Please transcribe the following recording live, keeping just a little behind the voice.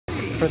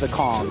for the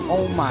calm.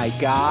 Oh my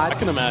god. I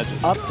can imagine.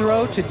 Up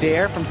throw to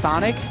dare from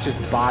Sonic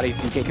just bodies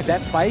DK. Because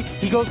that spike,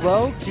 he goes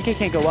low, DK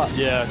can't go up.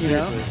 Yeah,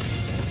 seriously. You know?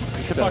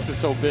 His hitbox is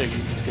so big, you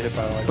just get hit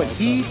by like But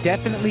he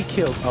definitely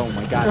kills. Oh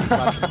my god. He's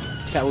about to,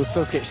 that was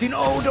so scary. See,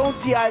 no,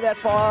 don't DI that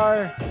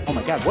far. Oh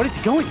my god, what is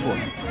he going for?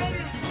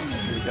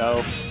 Here we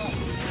go.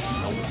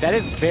 That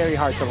is very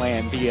hard to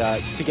land,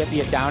 to get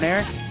the down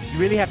air. You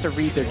really have to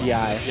read their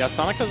DI. Yeah,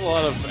 Sonic has a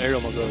lot of aerial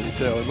mobility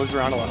too. He moves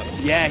around a lot.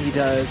 Yeah, he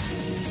does.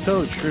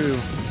 So true.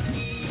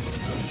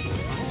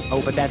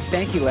 Oh, but that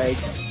stanky leg,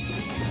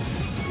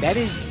 that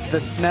is the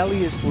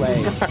smelliest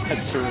leg.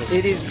 That's true.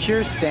 It is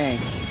pure stank.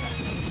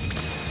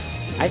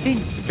 I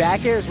think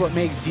back air is what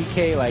makes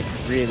DK like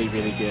really,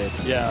 really good.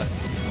 Yeah,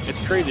 it's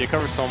crazy. It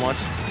covers so much.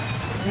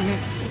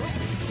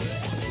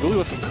 Gooley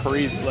with some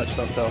crazy ledge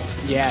stuff though.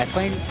 Yeah,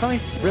 playing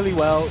really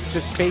well,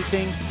 just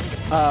spacing.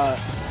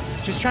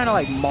 Just trying to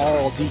like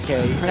maul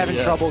DK. He's having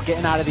trouble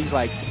getting out of these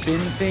like spin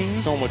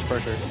things. So much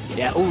pressure.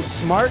 Yeah, oh,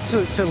 smart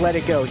to let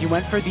it go. He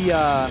went for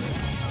the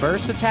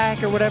burst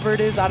attack or whatever it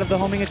is out of the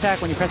homing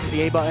attack when he presses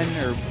the A button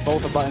or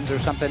both the buttons or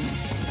something.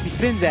 He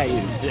spins at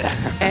you. Yeah.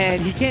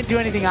 And he can't do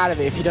anything out of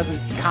it if he doesn't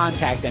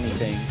contact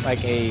anything,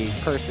 like a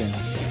person,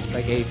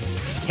 like a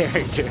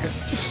character.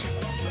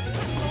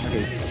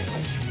 Okay.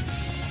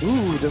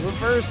 Ooh, the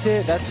reverse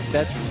hit, that's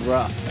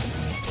rough.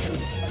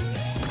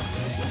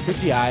 Good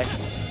DI.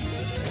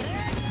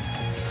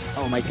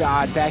 Oh my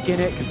god, back in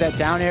it, because that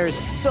down air is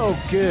so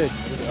good.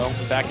 There we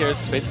go. Back air,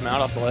 space him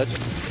out off the ledge.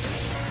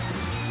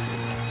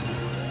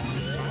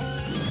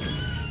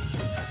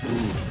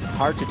 Ooh,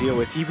 hard to deal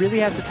with. He really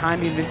has to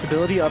time the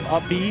invincibility of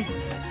up B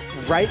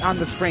right on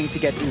the spring to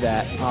get through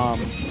that.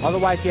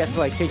 Otherwise, he has to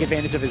like take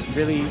advantage of his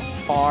really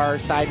far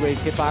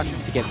sideways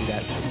hitboxes to get through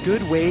that.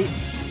 Good weight.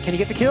 Can he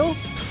get the kill?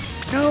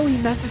 No, he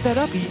messes that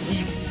up.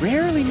 He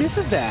rarely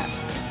misses that.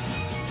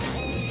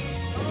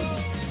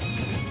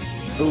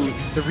 Ooh,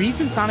 the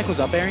reason Sonic was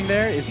up airing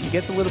there is he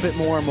gets a little bit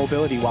more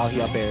mobility while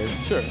he up airs.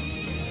 Sure.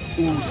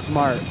 Ooh,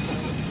 smart.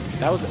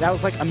 That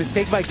was like a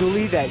mistake by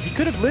Gooley that he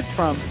could have lived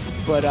from,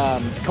 but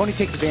Koney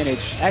takes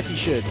advantage, as he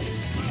should.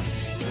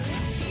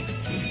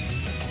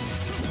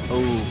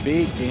 Oh,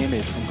 big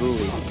damage from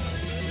Gooley.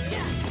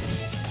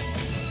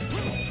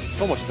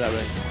 So much is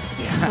happening.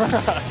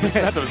 Yeah. This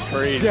matchup is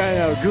crazy. Yeah, I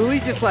know. Gooley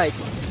just like,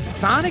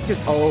 Sonic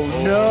just, oh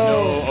no.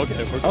 No.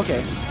 Okay.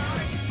 Okay.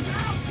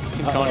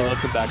 Koney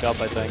lets him back up,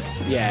 I think.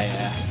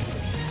 Yeah.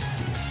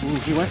 Ooh,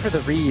 he went for the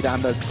read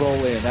on the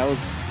roll in. That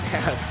was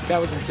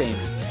insane.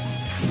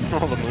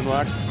 Oh, the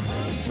moonwalks.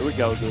 Here we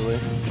go, Gooley.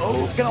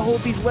 Oh, gonna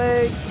hold these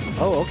legs.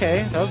 Oh,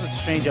 okay. That was a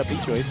strange up B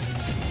choice.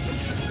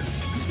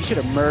 You should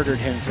have murdered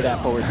him for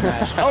that forward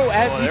smash. Oh,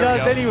 as he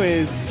does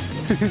anyways.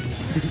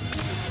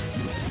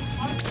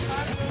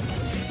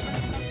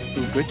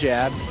 Ooh, good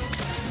jab.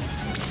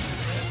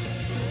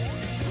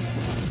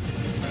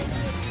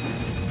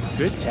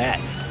 Good tech.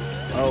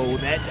 Oh,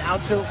 that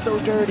down tilt so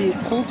dirty.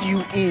 It pulls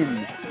you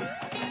in.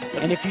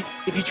 And if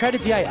you try to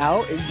DI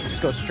out, you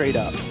just go straight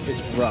up.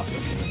 It's rough.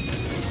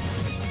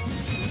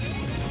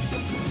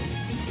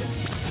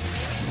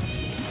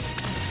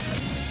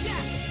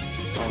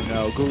 Oh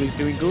no, Gooley's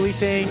doing Gooley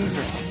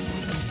things.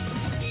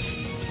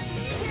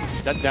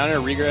 That down air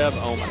regrab,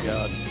 oh my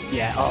god.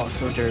 Yeah, oh,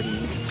 so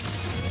dirty.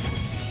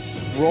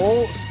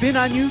 Roll, spin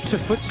on you to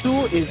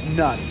footstool is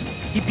nuts.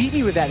 He beat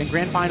me with that in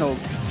Grand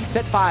Finals,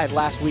 set 5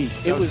 last week.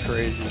 It was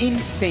crazy.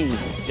 Insane.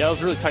 Yeah, it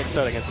was a really tight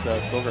set against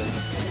Silver.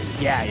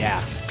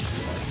 Yeah.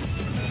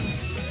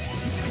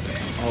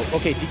 Oh,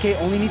 okay,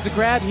 DK only needs a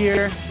grab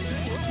here.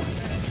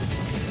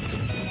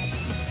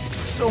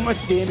 So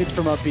much damage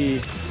from up B.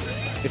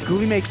 If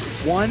Gooley makes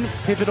one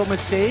pivotal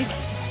mistake,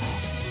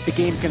 the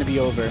game's gonna be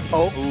over.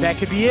 Oh, ooh, that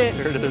could be it.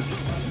 There it is.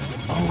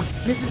 Oh,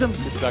 misses him.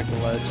 Gets back to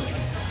ledge.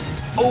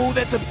 Oh,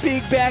 that's a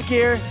big back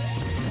air.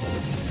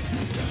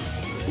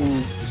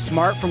 Ooh,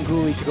 smart from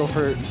Gooley to go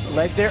for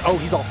legs there. Oh,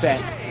 he's all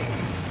set.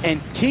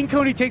 And King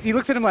Koney takes, he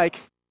looks at him like,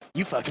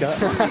 you fucked up.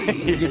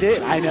 You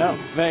did, I know.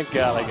 Thank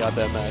God I got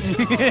that match.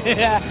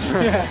 yeah.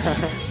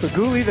 So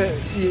Gooley,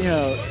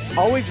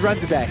 always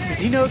runs it back because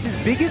he knows his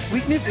biggest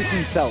weakness is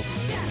himself.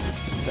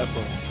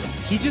 Definitely.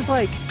 He just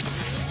like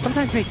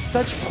sometimes makes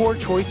such poor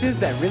choices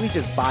that really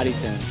just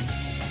bodies him.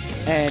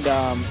 And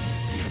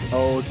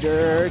oh,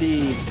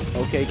 dirty.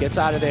 Okay, gets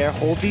out of there.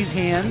 Hold these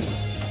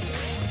hands.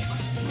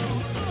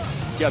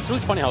 Yeah, it's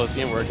really funny how this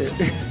game works.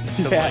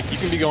 Like, you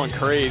can be going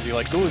crazy.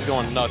 Like, Gooley's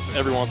going nuts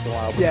every once in a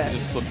while, but he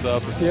just slips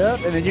up.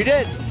 Yep, and then you're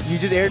dead. You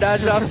just air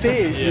dodged off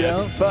stage, you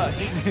know? Fuck.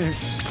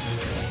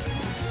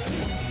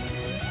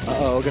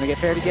 Uh-oh, gonna get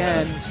faired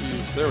again.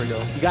 Jeez, there we go.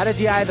 You gotta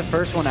DI the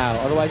first one out,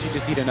 otherwise you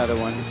just eat another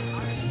one.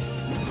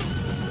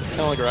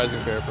 Kind of like a rising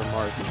fair for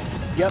Mark.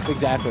 Yep,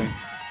 exactly.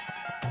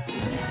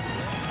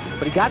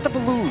 But he got the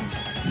balloon.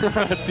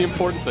 That's the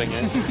important thing,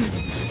 eh?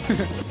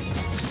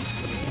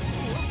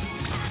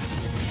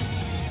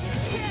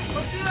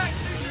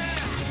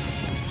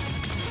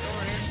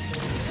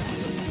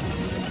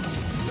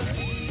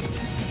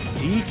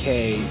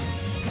 DK's.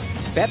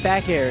 That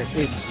back air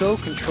is so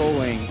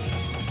controlling.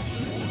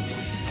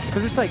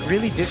 Because it's like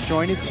really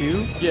disjointed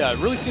too. Yeah, it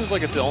really seems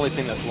like it's the only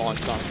thing that's long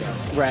Sonic out.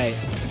 Right.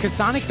 Because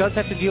Sonic does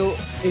have to deal,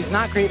 is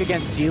not great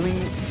against dealing,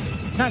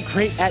 he's not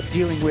great at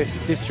dealing with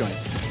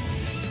disjoints.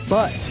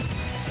 But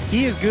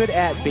he is good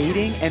at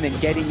baiting and then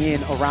getting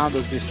in around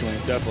those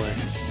disjoints. Definitely.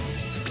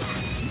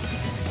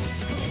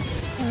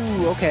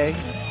 Ooh, okay.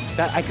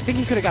 That, I think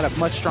he could have got a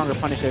much stronger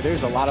punish there.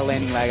 There's a lot of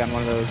landing lag on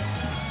one of those.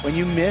 When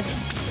you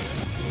miss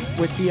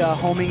with the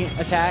homing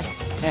attack,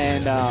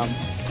 and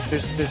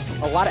there's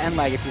a lot of end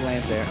lag if he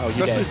lands there. Oh,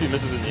 especially if he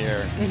misses in the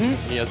air.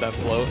 He has that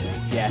float.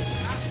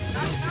 Yes.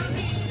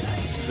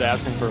 Just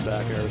asking for a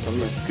back air or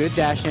something. Good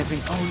dash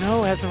dancing. Oh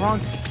no, has the wrong.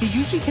 He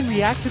usually can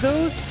react to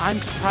those. I'm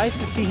surprised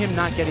to see him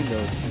not getting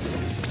those.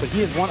 But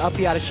he has one up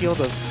B out of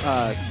shield of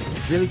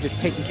really just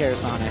taking care of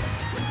Sonic.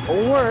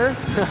 Or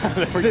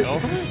there we go.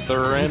 The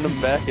random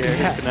back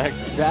air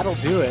connect. That'll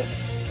do it.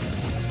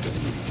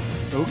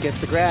 Oh,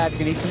 gets the grab.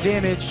 Gonna need some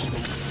damage.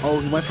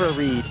 Oh, he went for a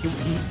read.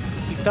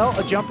 He felt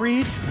a jump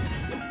read,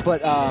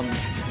 but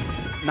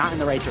not in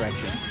the right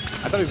direction.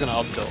 I thought he was gonna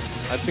up tilt.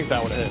 I think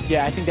that would have hit.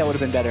 Yeah, I think that would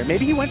have been better.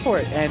 Maybe he went for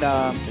it and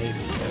maybe.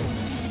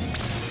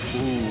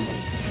 Ooh,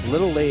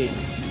 little late.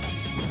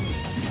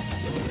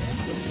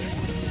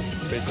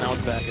 Spacing out with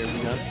the back airs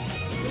again.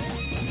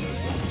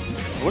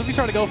 What does he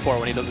try to go for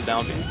when he does a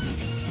down B?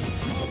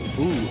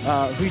 Ooh, who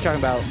are you talking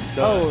about?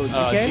 Oh,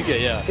 DK? DK,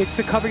 yeah. It's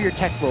to cover your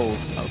tech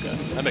rolls. Okay,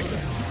 that makes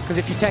sense. Because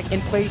if you tech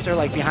in place or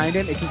like behind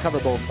him, it can cover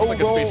both. It's like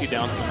a spacey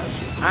down smash.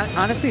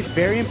 Honestly, it's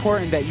very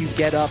important that you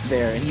get up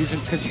there and use it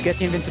because you get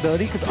the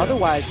invincibility. Because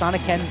otherwise,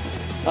 Sonic can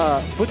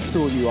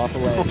footstool you off a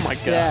ledge. Oh my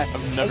god, yeah.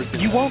 I've never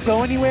seen that. You won't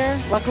go anywhere,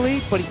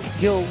 luckily, but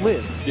he'll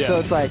live. Yeah. So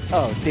it's like,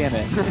 oh, damn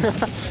it.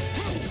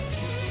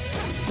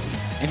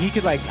 And he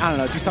could, like, I don't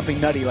know, do something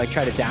nutty, like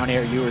try to down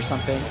air you or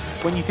something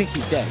when you think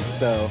he's dead.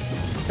 So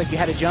it's like you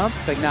had to jump.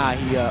 It's like, nah,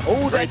 he,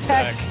 oh, great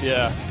that tech.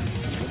 Yeah.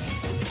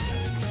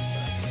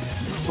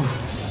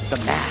 The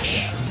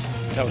mash.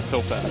 That was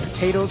so fast.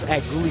 Potatoes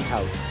at Gooley's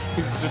house.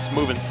 He's just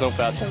moving so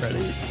fast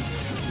already.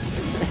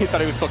 He thought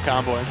he was still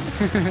comboing.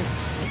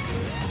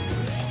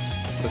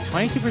 So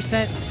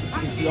 22%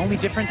 is the only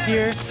difference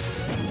here.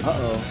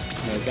 Uh-oh.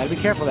 Yeah, you gotta be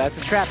careful. That's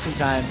a trap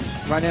sometimes.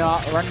 Running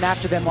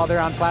after them while they're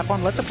on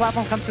platform. Let the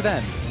platform come to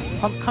them.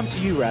 Come to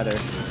you, rather. Oh,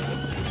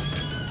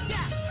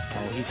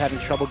 he's having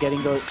trouble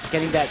getting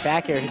that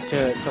back air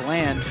to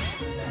land.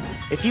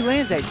 If he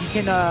lands that,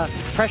 he can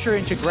pressure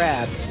into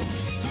grab.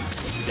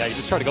 Yeah, you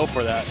just try to go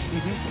for that.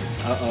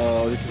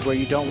 Uh-oh, this is where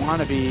you don't want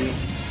to be.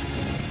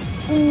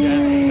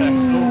 Yeah,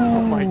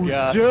 oh my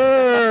god.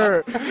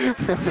 Dirt!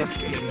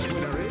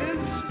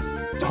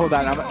 Hold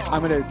on,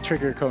 I'm gonna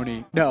trigger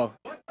Koney. No.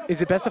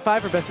 Is it best of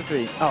 5 or best of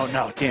 3? Oh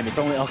no, damn, it's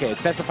only, okay,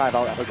 it's best of 5.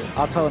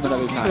 I'll tell him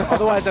another time.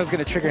 Otherwise, I was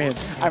gonna trigger him.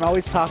 I'm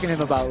always talking to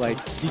him about, like,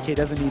 DK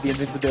doesn't need the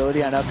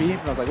invincibility on up B.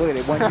 And I was like, look at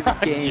it, one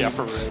game. Yeah,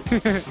 for real.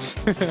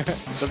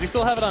 Does he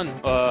still have it on,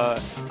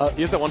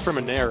 he has that one from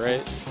a Nair,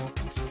 right?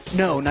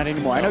 No, not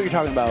anymore. I know what you're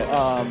talking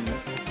about.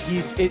 He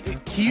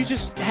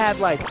just had,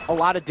 like, a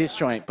lot of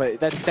disjoint, but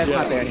that's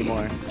not there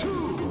anymore.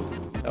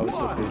 That was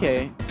so cool.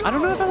 Okay, I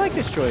don't know if I like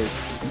this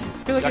choice.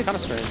 I feel like that's kind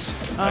of strange.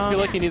 I feel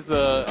like he needs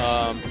the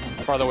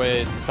farther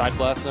away side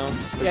blast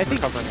zones. Yeah, I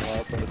think covering a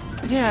lot, but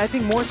yeah, I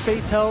think more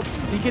space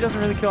helps. DK doesn't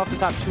really kill off the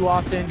top too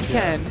often. He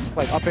can,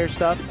 like up air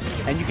stuff,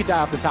 and you could die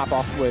off the top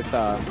off with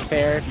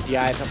fair if you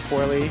DI it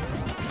poorly.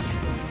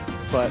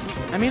 But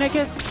I mean, I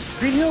guess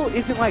Green Hill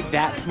isn't like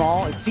that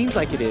small. It seems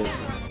like it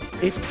is.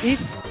 If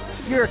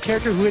you're a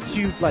character who hits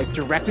you like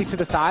directly to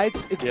the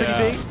sides, it's pretty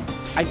big.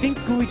 I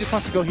think Gooley just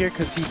wants to go here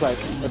because he's like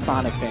a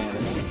Sonic fan.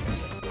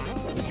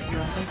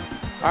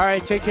 All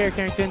right, take care,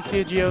 Carrington. See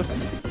you, JOS.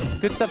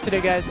 Good stuff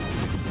today, guys.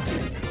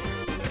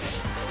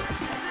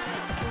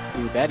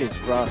 Ooh, that is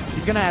rough.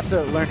 He's going to have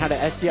to learn how to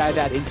SDI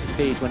that into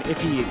stage if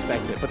he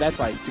expects it, but that's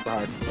like super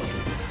hard.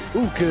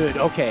 Ooh, good.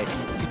 Okay.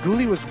 See,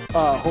 Gooley was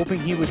hoping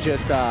he would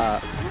just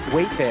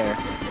wait there.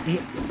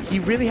 He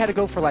really had to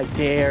go for like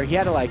dare. He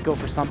had to like go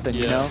for something,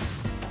 you know?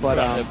 But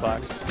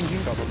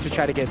to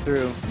try to get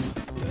through.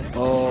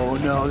 Oh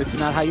no, this is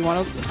not how you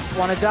want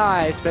to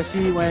die,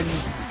 especially when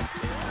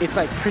it's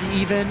like pretty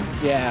even.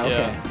 Yeah,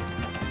 okay.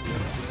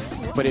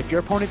 But if your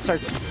opponent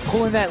starts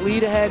pulling that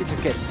lead ahead, it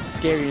just gets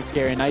scarier and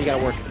scarier. Now you got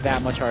to work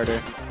that much harder.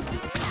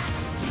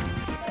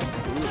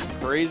 Ooh,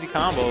 crazy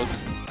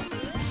combos.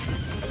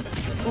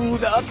 Ooh,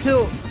 the up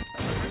tilt.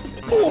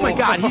 Oh my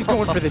god, he's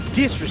going for the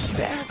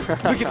disrespect. Look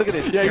at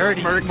the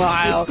dirty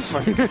smile.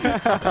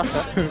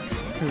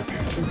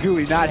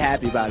 Gooley not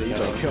happy about it. He's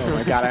like, oh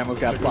my god, I almost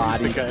got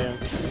bodied.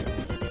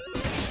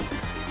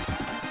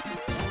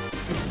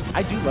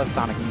 I do love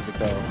Sonic music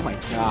though. Oh my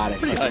god,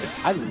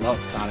 I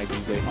love Sonic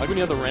music. I like when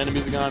you have the random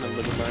music on and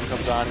Live and Learn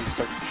comes on and you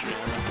start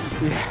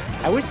jamming.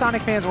 Yeah, I wish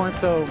Sonic fans weren't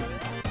so.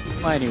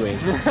 Well,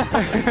 anyways.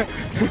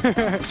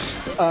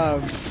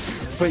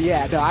 But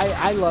yeah, no,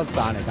 I love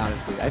Sonic,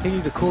 honestly. I think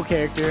he's a cool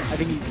character. I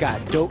think he's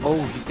got dope.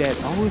 Oh, he's dead.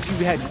 Oh, if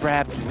you had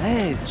grabbed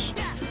ledge.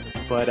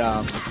 But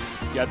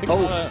yeah, I think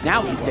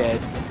now he's dead.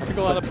 I think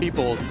a lot of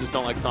people just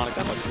don't like Sonic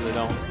that much because they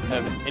don't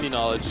have any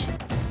knowledge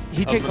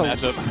he takes a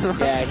matchup.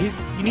 Yeah,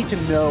 you need to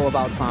know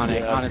about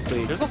Sonic,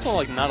 honestly. There's also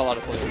like not a lot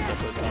of players that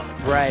play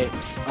Sonic. Right.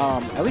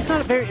 At least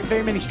not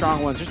very many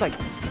strong ones. There's like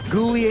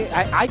Gooley.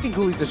 I think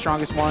Gooley's the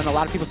strongest one. A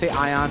lot of people say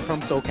Ion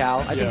from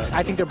SoCal.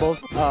 I think they're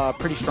both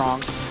pretty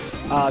strong.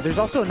 There's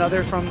also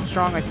another from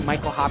strong, like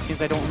Michael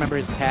Hopkins. I don't remember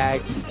his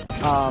tag.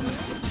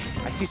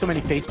 I see so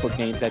many Facebook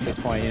names at this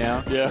point, you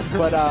know? Yeah.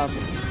 But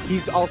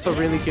he's also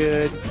really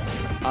good.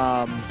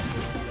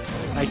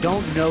 I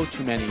don't know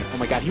too many. Oh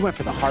my god, he went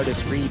for the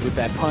hardest read with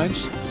that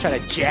punch. Just trying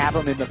to jab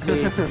him in the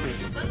face.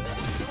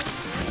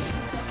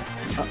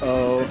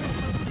 Uh-oh.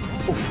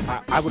 Oof,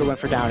 I would have went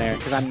for down air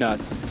because I'm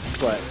nuts.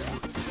 But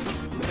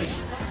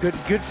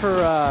good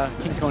for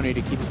King Koney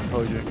to keep his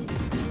composure.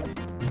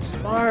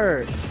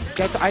 Smart.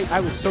 See, I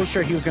was so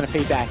sure he was going to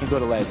fade back and go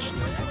to ledge.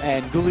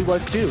 And Gooley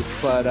was too,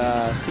 but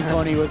King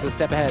Koney was a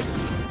step ahead.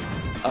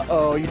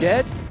 Uh-oh, you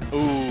dead?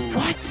 Ooh.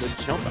 What?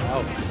 Good jump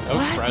out. That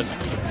was surprising.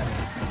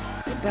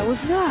 That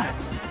was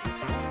nuts.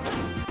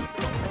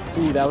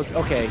 Ooh, that was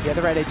okay. He had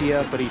the right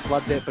idea, but he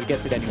flubbed it, but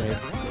gets it anyways.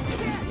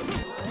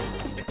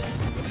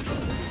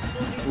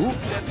 Ooh,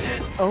 that's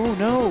it. Oh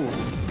no,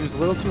 he was a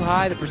little too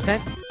high. The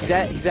percent. He's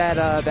at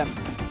that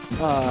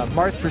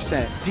Marth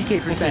percent,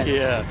 DK percent.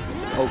 Yeah.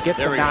 Oh, gets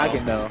the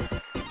noggin though.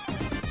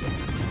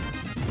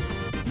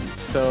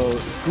 So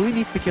Gooley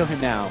needs to kill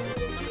him now.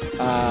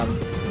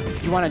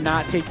 You want to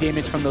not take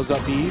damage from those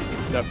up Bs.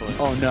 Definitely.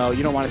 Oh no,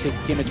 you don't want to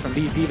take damage from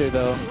these either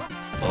though.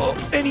 Oh,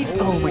 and he's,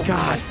 oh my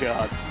god.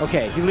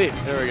 Okay, he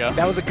lives. There we go.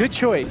 That was a good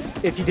choice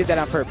if you did that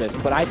on purpose,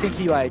 but I think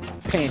he like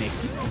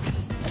panicked.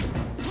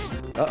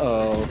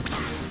 Uh-oh.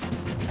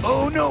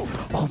 Oh no.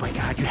 Oh my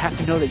god, you have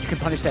to know that you can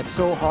punish that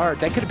so hard.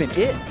 That could have been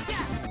it.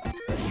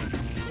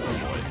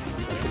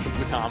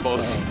 The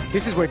combos.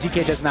 This is where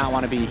DK does not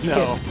want to be. He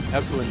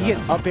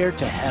gets up air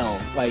to hell.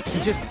 Like he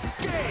just,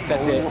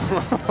 that's it.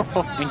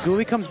 And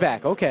Gooley comes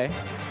back. Okay.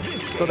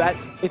 So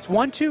it's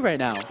 1-2 right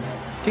now.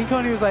 King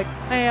Koney was like,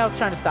 hey, I was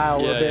trying to style a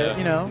little bit,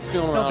 you know, he's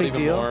feeling no big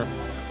deal. More.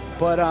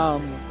 But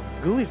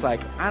Gooley's like,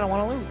 I don't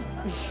want to lose.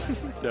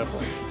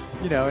 Definitely.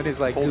 You know, in his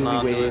like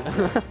Gooley ways.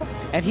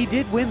 And he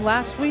did win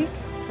last week,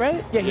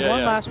 right? Yeah, he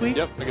won last week.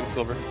 Yep, against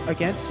Silver.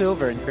 Against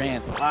Silver in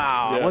Grands.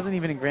 Wow, it wasn't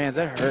even in Grands.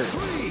 That hurts.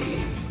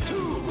 3, 2,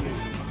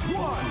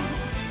 1,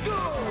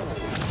 go!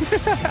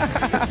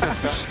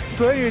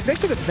 So anyways, next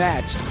to the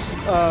match,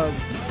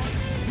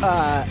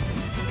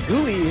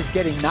 Gooley is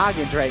getting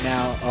noggins right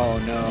now. Oh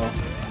no.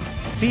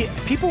 See,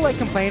 people like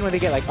complain when they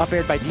get like up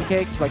aired by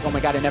DK, it's like, oh my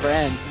god, it never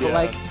ends. But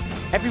like,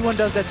 everyone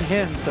does that to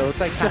him, so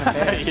it's like kind of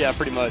fair. Yeah,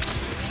 pretty much.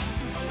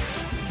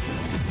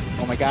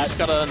 Oh my god. You just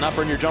gotta not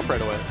burn your jump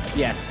right away.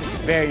 Yes, it's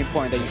very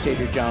important that you save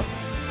your jump.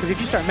 Because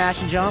if you start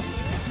mashing jump,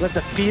 let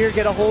the fear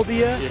get a hold of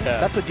you. Yeah.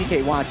 That's what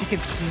DK wants. He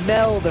can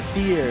smell the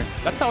fear.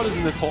 That's how it is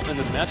in this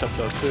matchup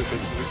though too,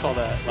 because we saw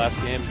that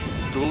last game.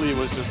 Gooley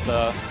was just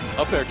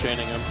up air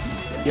chaining him.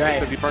 You're right.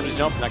 Because he burned his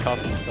jump and that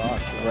cost him the stock.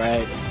 So.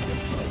 Right.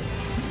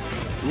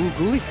 Ooh,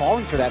 Gooley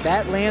falling for that.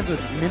 That lands with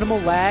minimal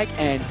lag,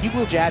 and he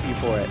will jab you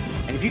for it.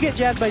 And if you get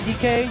jabbed by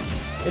DK,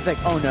 it's like,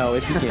 oh no,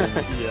 it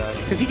begins. Yeah.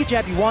 Because he could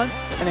jab you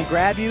once and then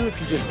grab you if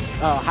you just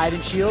hide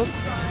and shield.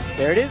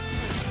 There it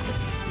is.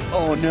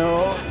 Oh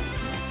no.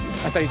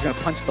 I thought he was going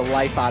to punch the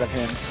life out of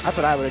him. That's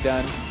what I would have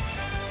done.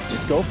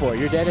 Just go for it.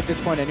 You're dead at this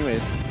point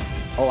anyways.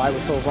 Oh, I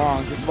was so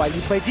wrong. This is why you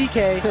play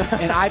DK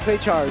and I play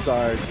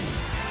Charizard.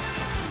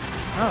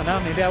 Oh, no,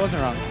 maybe I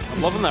wasn't wrong.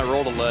 I'm loving that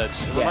roll to ledge.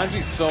 It reminds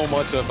me so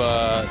much of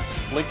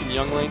Link and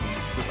Young Link,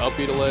 just up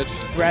B to ledge.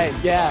 Right,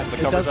 yeah, it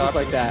does look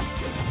like that.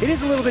 It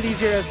is a little bit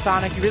easier as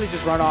Sonic. You really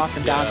just run off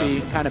and down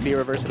B, kind of B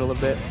reverse it a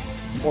little bit.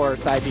 Or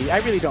side B. I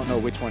really don't know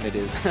which one it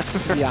is,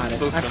 to be honest.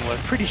 So similar. I'm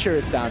pretty sure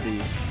it's down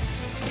B.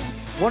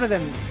 One of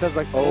them does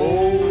like,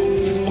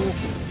 oh.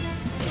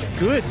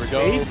 Good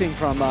spacing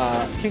from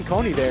King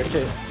Koney there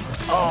to,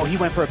 oh, he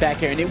went for a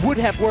back air, and it would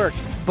have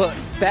worked, but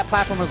that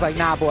platform was like,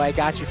 nah, boy, I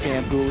got you,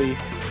 fam, Gooley.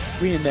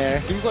 We in there.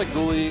 Seems like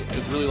Gooley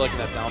is really liking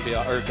that down B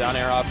or down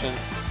air option.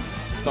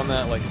 He's done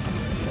that like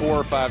 4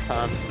 or 5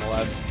 times in the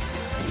last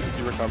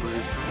few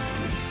recoveries.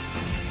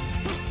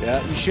 Yeah,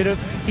 he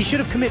should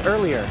have commit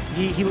earlier.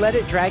 He let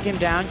it drag him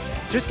down.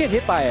 Just get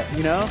hit by it,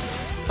 you know?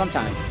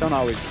 Sometimes. Don't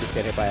always just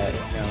get hit by it.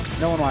 You know?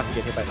 No one wants to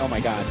get hit by it. Oh my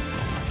god.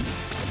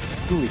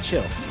 Gooley,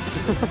 chill.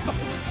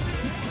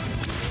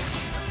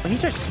 When he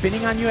starts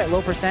spinning on you at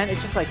low percent,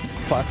 it's just like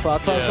fuck,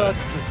 fuck, fuck, fuck.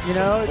 You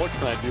know? What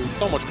can I do?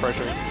 So much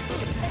pressure.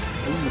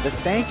 Ooh, the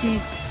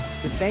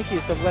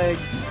stankiest of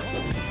legs.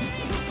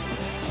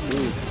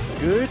 Ooh,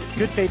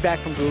 good fade back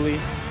from Gooley,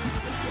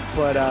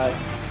 but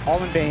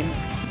all in vain.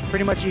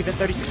 Pretty much even,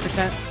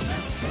 36%.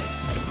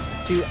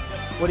 Let's see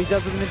what he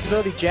does with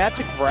invincibility. Jab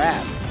to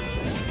grab.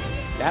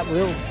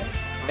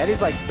 That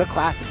is like the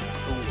classic.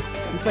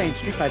 Ooh, we're playing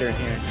Street Fighter in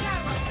here.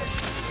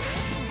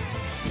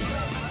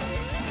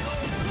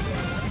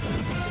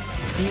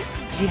 See,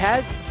 he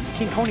has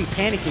King Koney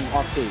panicking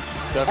off stage,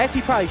 as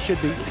he probably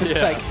should be, because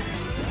it's like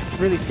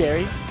really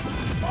scary.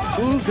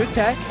 Ooh, good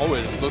tech.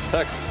 Always, those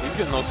techs, he's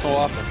getting those so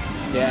often.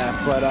 Yeah,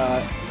 but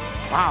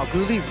wow,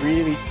 Gooley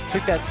really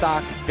took that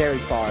stock very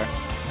far.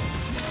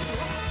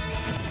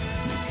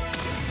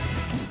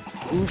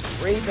 Ooh,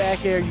 great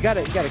back air. You gotta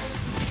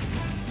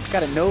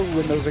know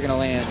when those are gonna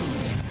land.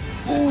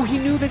 Ooh, he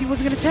knew that he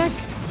wasn't gonna tech.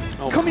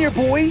 Oh. Come here,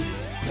 boy.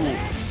 Ooh.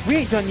 We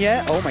ain't done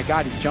yet. Oh my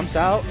God, he jumps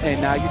out,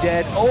 and now you're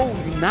dead. Oh,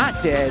 you're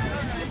not dead.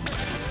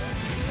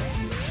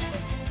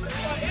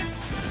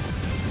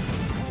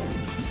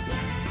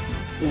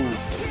 Ooh.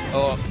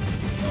 Oh,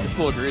 it's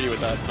a little greedy with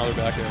that. Another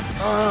back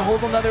air.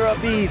 Hold another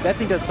up B. That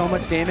thing does so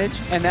much damage,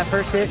 and that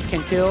first hit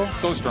can kill.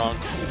 So strong.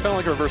 It's kind of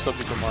like a reverse up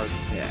from Mark.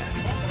 Yeah.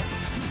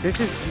 This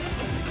is...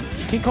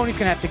 King Koney's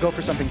going to have to go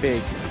for something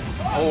big.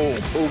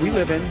 Oh, we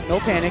live in. No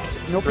panics.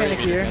 No panic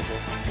here. Cancel.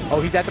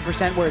 Oh, he's at the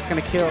percent where it's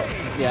going to kill.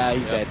 Yeah,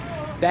 he's dead.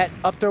 That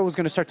up throw was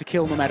going to start to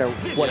kill no matter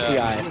what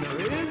DI.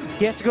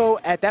 He has to go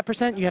at that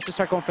percent. You have to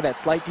start going for that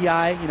slight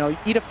DI. You know,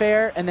 eat a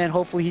fair, and then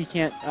hopefully he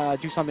can't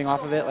do something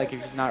off of it, like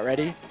if he's not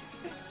ready.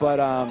 But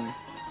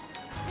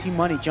Team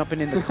Money jumping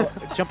in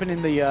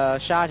the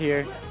shot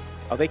here.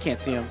 Oh, they can't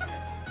see him.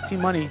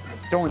 Team Money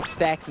throwing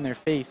stacks in their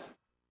face.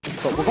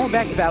 But we're going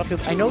back to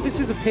Battlefield. I know this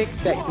is a pick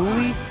that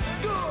Gooley,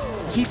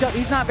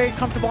 he's not very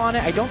comfortable on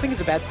it. I don't think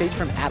it's a bad stage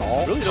for him at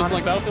all. Really doesn't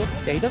like Battlefield?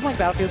 Yeah, he doesn't like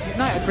Battlefields. He's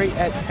not great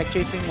at tech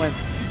chasing when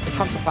it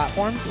comes to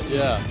platforms.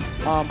 Yeah.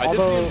 I did see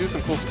although him do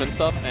some cool spin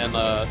stuff, and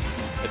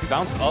it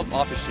bounced up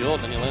off his shield,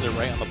 and he landed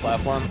right on the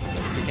platform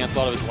to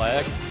cancel out of his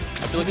lag.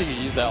 I feel like he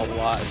could use that a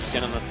lot, just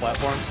standing on the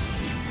platforms.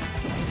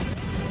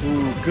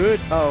 Ooh, good.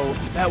 Oh,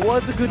 that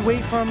was a good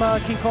weight from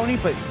King Koney,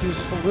 but he was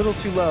just a little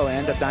too low and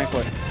ended up dying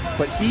for it.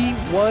 But he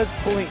was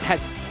had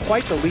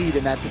quite the lead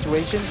in that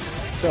situation,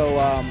 so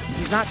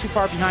he's not too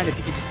far behind if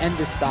he could just end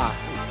this stock.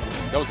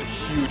 That was a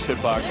huge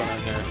hitbox on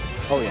that there.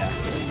 Oh, yeah.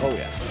 Oh,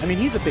 yeah. I mean,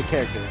 he's a big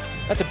character.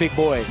 That's a big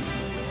boy.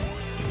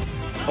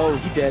 Oh,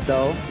 he dead,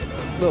 though.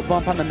 Little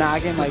bump on the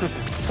noggin, like,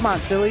 come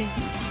on, silly.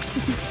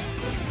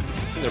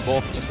 They're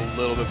both just a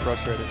little bit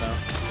frustrated now.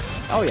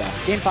 Oh, yeah.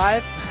 Game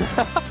 5.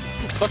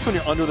 Sucks when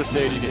you're under the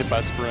stage, you get hit by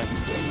a sprint.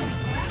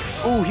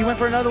 Ooh, he went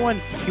for another one.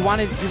 He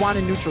wanted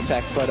neutral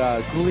tech, but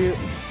Gooley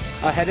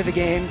ahead of the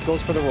game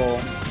goes for the roll.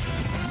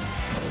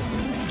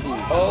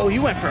 Oh, he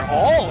went for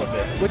all of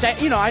it, which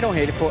I don't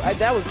hate it for.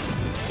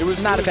 It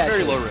was not a bad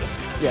very choice. low risk.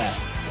 Yeah.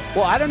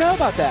 Well, I don't know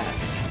about that.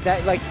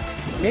 That like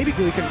maybe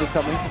Gooley could have did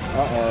something.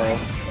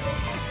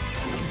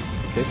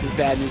 This is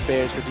bad news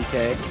bears for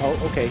DK.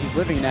 Oh, okay, he's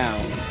living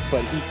now,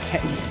 but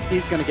he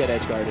is gonna get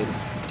edge guarded.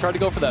 Tried to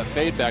go for that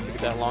fade back to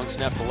get that long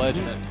snap to ledge,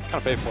 and it kind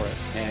of paid for it.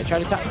 Yeah, I tried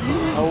to top.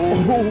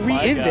 Oh, we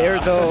in God. There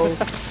though.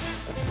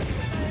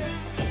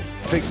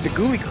 the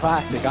Gooley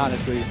classic,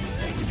 honestly.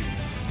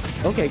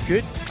 Okay,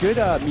 good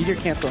meteor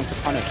canceling to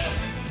punish.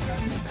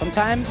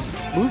 Sometimes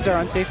moves are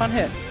unsafe on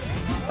hit.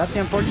 That's the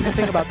unfortunate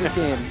thing about this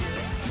game.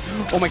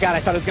 Oh my God, I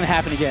thought it was gonna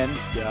happen again.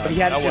 Yeah, but he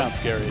had to jump. That was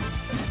scary.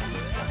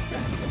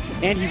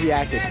 And he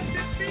reacted.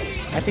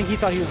 I think he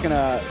thought he was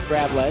gonna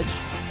grab ledge.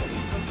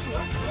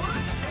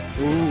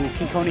 Ooh,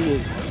 King Koney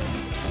is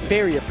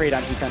very afraid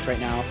on defense right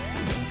now.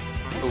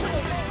 Ooh.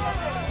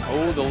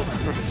 Oh,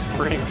 the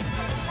spring.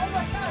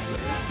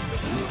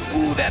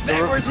 Ooh, that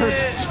backwards hit.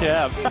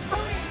 Jab.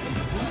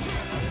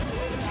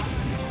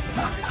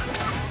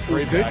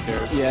 Great back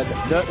airs. Yeah,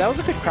 that was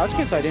a good crouch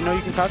cancel. I didn't know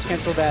you can crouch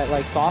cancel that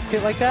like soft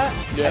hit like that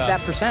at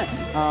that percent.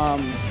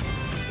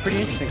 Pretty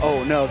interesting.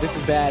 Oh no, this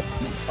is bad.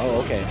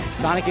 Oh, okay.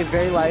 Sonic is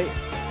very light.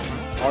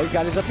 All he's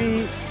got is up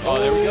B. Oh,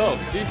 there we go.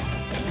 See?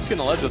 He's getting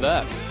a ledge with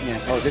that. Yeah.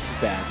 Oh, this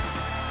is bad.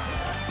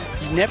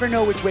 You never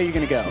know which way you're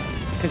going to go.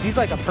 Because he's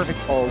like a perfect...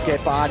 Oh,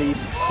 get bodied.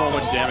 So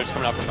much damage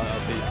coming out from that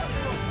up B.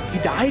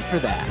 He died for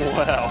that.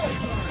 Wow.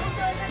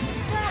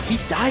 He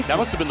died for that.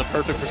 Must have been the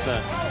perfect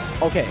percent.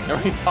 Okay.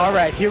 All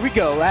right, here we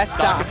go. Last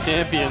stop. Stock of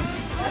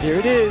champions. Here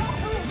it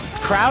is.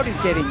 Crowd is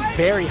getting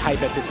very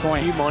hype at this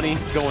point. Team Money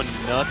going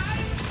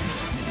nuts.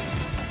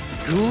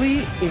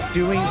 Gooley is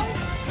doing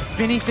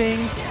spinny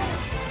things.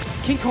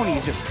 King Koney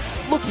is just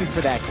looking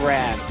for that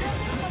grab.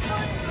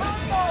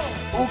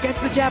 Oh,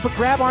 gets the jab, but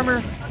grab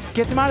armor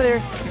gets him out of there.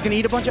 He's going to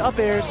eat a bunch of up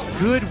airs.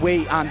 Good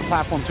weight on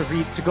platform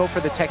to go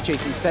for the tech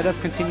chase instead of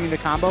continuing the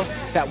combo.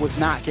 That was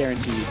not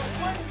guaranteed.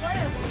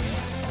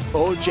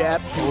 Oh,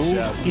 jab.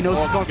 Oh, he knows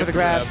he's going for the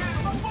grab.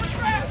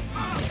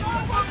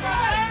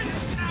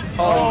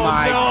 Oh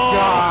my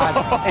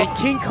God. And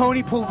King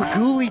Koney pulls a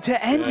Gooley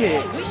to end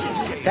it.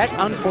 That's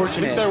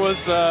unfortunate. I think there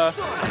was...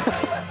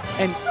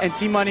 and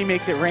Team Money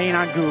makes it rain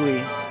on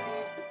Gooley.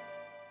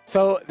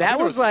 So that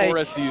was like... 4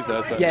 SDs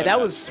that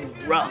was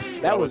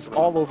rough. That was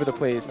all over the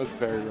place. That's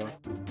very rough.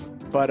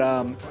 But,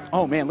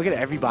 oh man, look at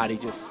everybody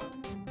just...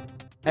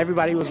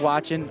 Everybody was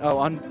watching.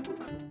 Oh,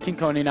 King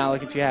Koney not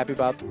looking too happy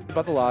about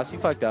the loss. He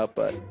fucked up,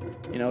 but,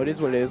 you know, it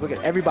is what it is. Look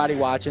at everybody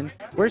watching.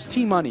 Where's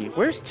Team Money?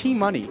 Where's Team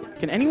Money?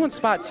 Can anyone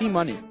spot Team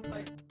Money?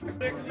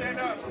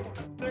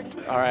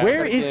 All right.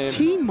 Where is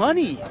Team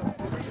Money?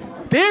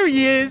 There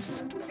he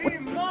is.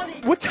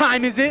 What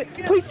time is it?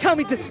 Please tell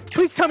me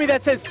that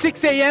says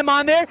 6 a.m.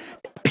 on there.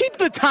 Peep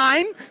the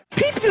time.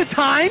 Peep the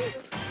time.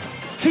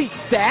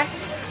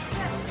 T-Stacks.